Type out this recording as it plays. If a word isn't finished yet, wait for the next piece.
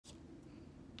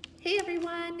Hey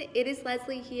everyone, it is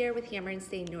Leslie here with Hammer and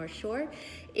Stain North Shore.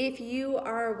 If you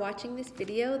are watching this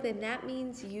video, then that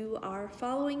means you are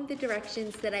following the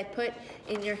directions that I put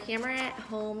in your Hammer at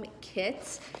Home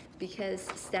kit, because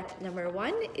step number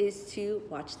 1 is to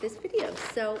watch this video.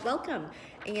 So welcome,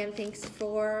 and thanks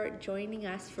for joining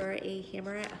us for a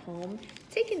Hammer at Home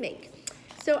take and make.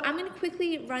 So I'm going to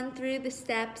quickly run through the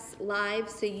steps live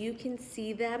so you can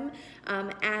see them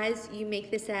as you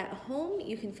make this at home.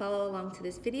 You can follow along to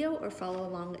this video or follow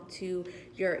along to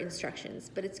your instructions,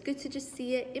 but it's good to just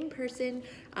see it in person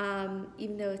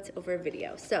even though it's over a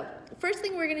video. So first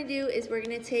thing we're going to do is we're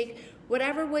going to take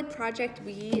whatever wood project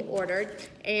we ordered,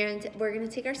 and we're going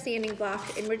to take our sanding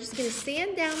block and we're just going to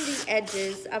sand down the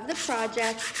edges of the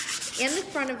project and the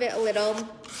front of it a little,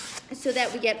 so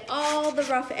that we get all the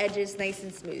rough edges nice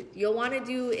and smooth. You'll want to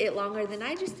do it longer than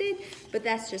I just did, but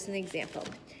that's just an example.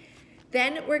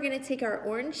 Then we're going to take our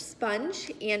orange sponge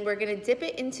and we're going to dip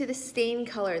it into the stain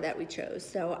color that we chose.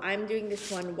 So I'm doing this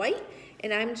one white,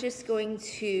 and I'm just going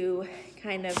to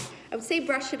kind of, I would say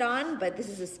brush it on, but this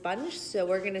is a sponge, so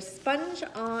we're going to sponge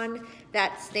on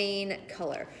that stain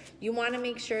color. You want to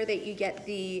make sure that you get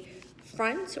the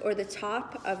front or the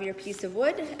top of your piece of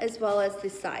wood as well as the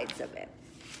sides of it.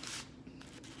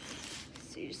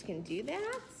 So you're just gonna do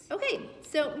that. Okay,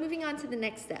 so moving on to the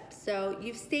next step. So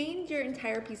you've stained your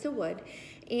entire piece of wood,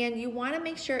 and you wanna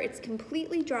make sure it's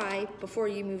completely dry before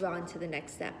you move on to the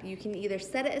next step. You can either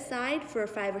set it aside for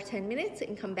 5 or 10 minutes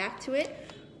and come back to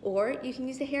it, or you can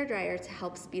use a hairdryer to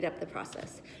help speed up the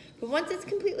process. But once it's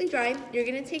completely dry, you're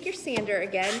gonna take your sander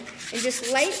again and just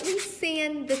lightly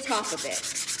sand the top of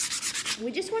it.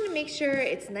 We just wanna make sure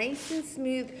it's nice and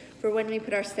smooth for when we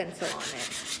put our stencil on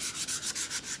it.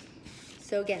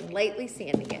 So again, lightly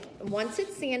sanding it. Once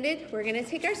it's sanded, we're gonna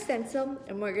take our stencil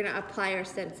and we're gonna apply our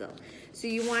stencil. So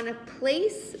you wanna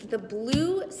place the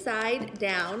blue side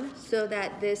down so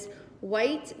that this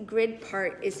white grid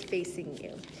part is facing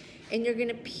you. And you're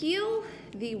gonna peel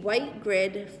the white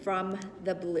grid from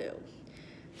the blue.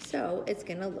 So it's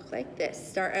gonna look like this.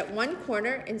 Start at one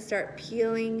corner and start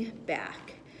peeling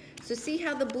back. So see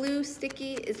how the blue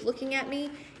sticky is looking at me?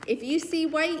 If you see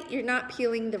white, you're not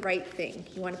peeling the right thing.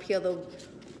 You want to peel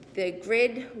the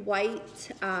grid white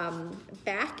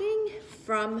backing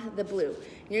from the blue.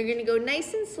 You're going to go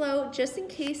nice and slow just in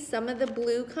case some of the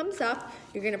blue comes up.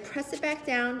 You're going to press it back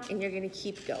down and you're going to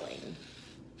keep going.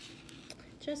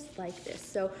 Just like this.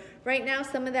 So right now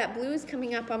some of that blue is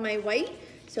coming up on my white,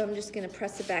 so I'm just going to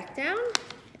press it back down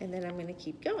and then I'm going to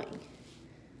keep going.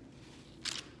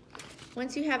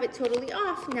 Once you have it totally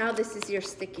off, now this is your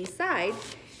sticky side,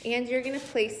 and you're gonna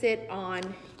place it on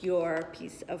your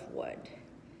piece of wood.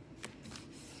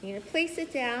 You're gonna place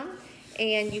it down,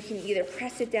 and you can either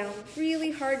press it down really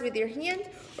hard with your hand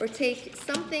or take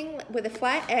something with a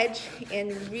flat edge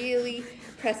and really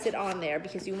press it on there,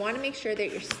 because you wanna make sure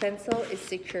that your stencil is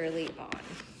securely on.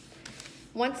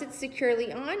 Once it's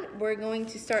securely on, we're going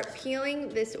to start peeling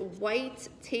this white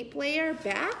tape layer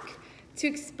back to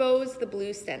expose the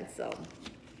blue stencil.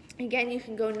 Again, you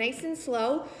can go nice and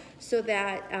slow so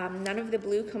that none of the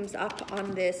blue comes up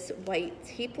on this white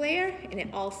tape layer and it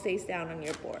all stays down on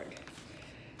your board.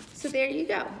 So there you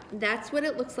go. That's what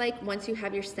it looks like once you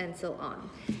have your stencil on.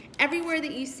 Everywhere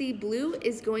that you see blue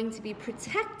is going to be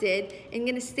protected and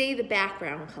going to stay the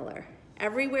background color.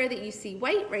 Everywhere that you see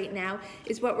white right now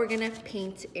is what we're gonna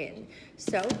paint in.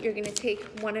 So you're gonna take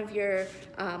one of your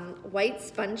white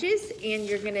sponges and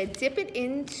you're gonna dip it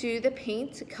into the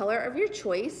paint color of your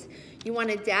choice. You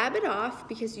wanna dab it off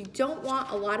because you don't want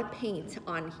a lot of paint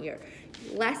on here.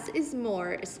 Less is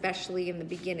more, especially in the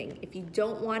beginning, if you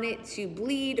don't want it to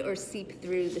bleed or seep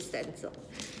through the stencil.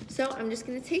 So I'm just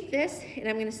gonna take this and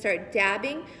I'm gonna start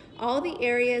dabbing all the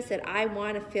areas that I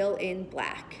wanna fill in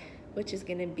black, which is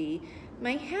gonna be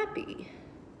my happy.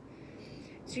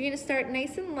 So you're gonna start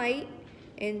nice and light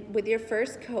and with your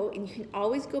first coat, and you can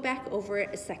always go back over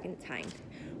it a second time.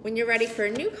 When you're ready for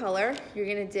a new color, you're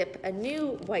gonna dip a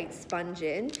new white sponge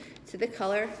in to the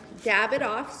color, dab it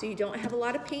off so you don't have a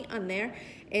lot of paint on there,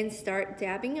 and start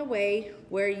dabbing away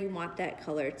where you want that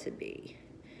color to be,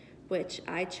 which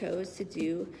I chose to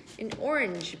do an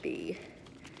orange bee.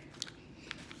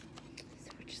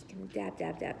 Dab,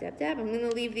 dab, dab, dab, dab. I'm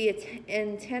gonna leave the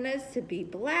antennas to be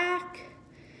black.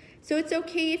 So it's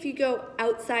okay if you go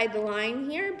outside the line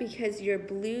here, because your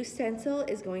blue stencil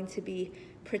is going to be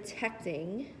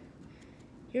protecting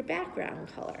your background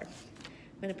color.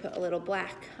 I'm gonna put a little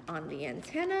black on the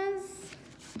antennas,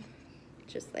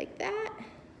 just like that.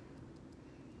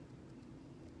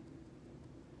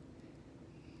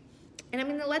 And I'm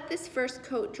gonna let this first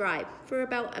coat dry for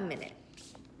about a minute.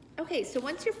 Okay, so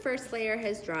once your first layer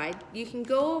has dried, you can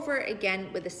go over again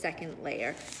with a second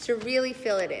layer to really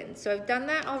fill it in. So I've done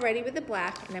that already with the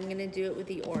black, and I'm gonna do it with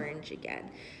the orange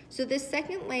again. So this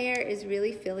second layer is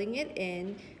really filling it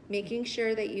in, making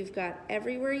sure that you've got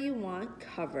everywhere you want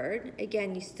covered.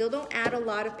 Again, you still don't add a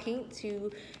lot of paint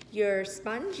to your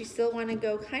sponge. You still wanna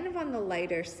go kind of on the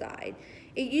lighter side.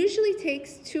 It usually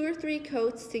takes 2 or 3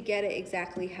 coats to get it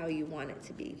exactly how you want it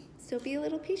to be. So be a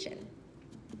little patient.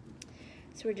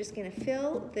 So we're just gonna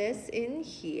fill this in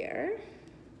here.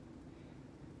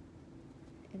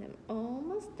 And I'm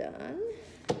almost done.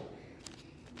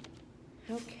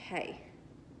 Okay.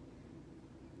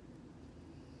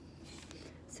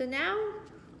 So now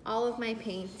all of my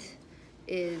paint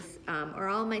is, or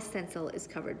all of my stencil is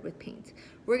covered with paint.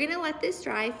 We're gonna let this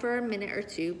dry for a minute or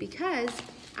two because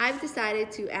I've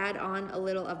decided to add on a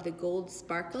little of the gold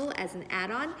sparkle as an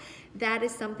add-on. That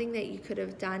is something that you could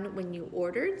have done when you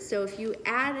ordered. So if you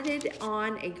added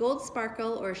on a gold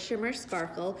sparkle or shimmer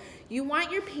sparkle, you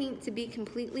want your paint to be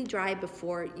completely dry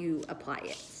before you apply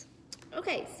it.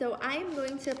 Okay, so I'm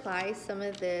going to apply some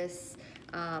of this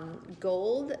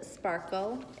gold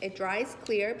sparkle. It dries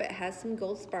clear, but has some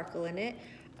gold sparkle in it,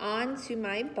 onto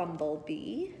my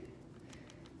bumblebee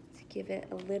to give it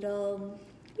a little,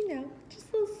 you know, just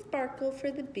a little sparkle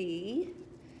for the bee.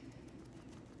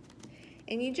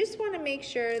 And you just want to make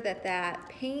sure that that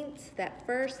paint, that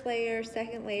first layer,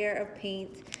 second layer of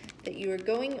paint that you are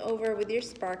going over with your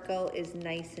sparkle is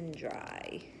nice and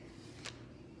dry.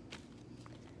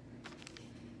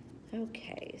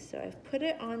 Okay, so I've put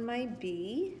it on my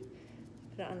bee,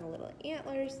 put it on the little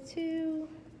antlers too,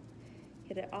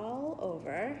 get it all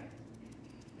over.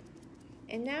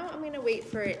 And now I'm gonna wait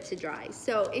for it to dry.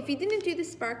 So if you didn't do the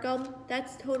sparkle,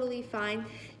 that's totally fine.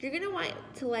 You're gonna want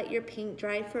to let your paint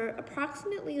dry for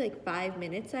approximately like 5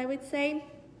 minutes, I would say.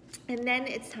 And then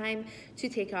it's time to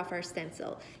take off our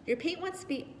stencil. Your paint wants to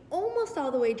be almost all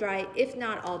the way dry, if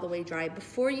not all the way dry,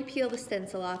 before you peel the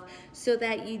stencil off so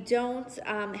that you don't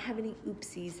have any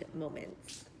oopsies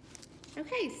moments.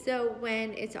 Okay, so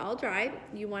when it's all dry,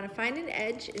 you want to find an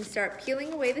edge and start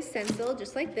peeling away the stencil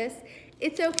just like this.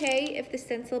 It's okay if the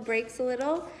stencil breaks a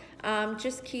little.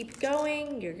 Just keep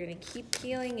going. You're going to keep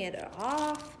peeling it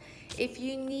off. If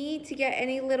you need to get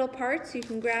any little parts, you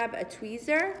can grab a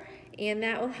tweezer, and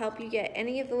that will help you get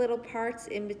any of the little parts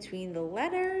in between the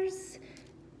letters.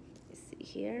 Let's see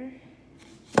here.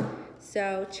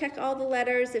 So check all the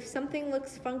letters. If something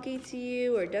looks funky to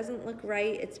you or doesn't look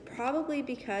right, it's probably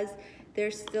because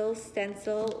there's still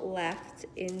stencil left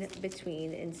in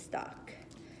between in stock.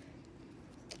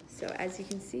 So as you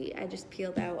can see, I just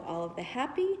peeled out all of the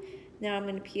happy. Now I'm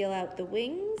going to peel out the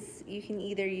wings. You can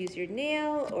either use your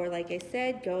nail or, like I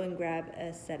said, go and grab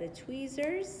a set of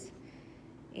tweezers.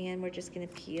 And we're just going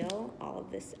to peel all of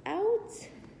this out.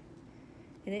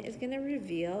 And it is going to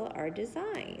reveal our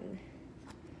design.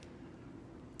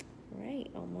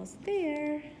 Right, almost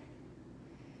there.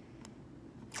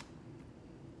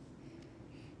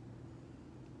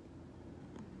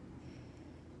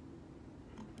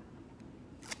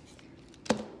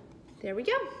 There we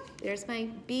go. There's my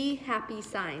Be Happy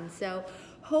sign. So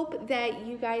hope that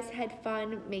you guys had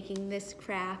fun making this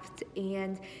craft,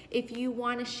 and if you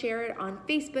want to share it on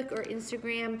Facebook or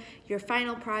Instagram, your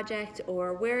final project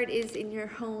or where it is in your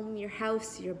home, your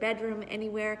house, your bedroom,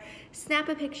 anywhere, snap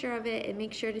a picture of it and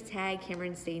make sure to tag Hammer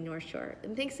and Stain North Shore.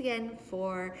 And thanks again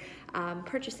for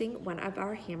purchasing one of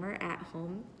our Hammer at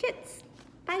Home kits.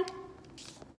 Bye.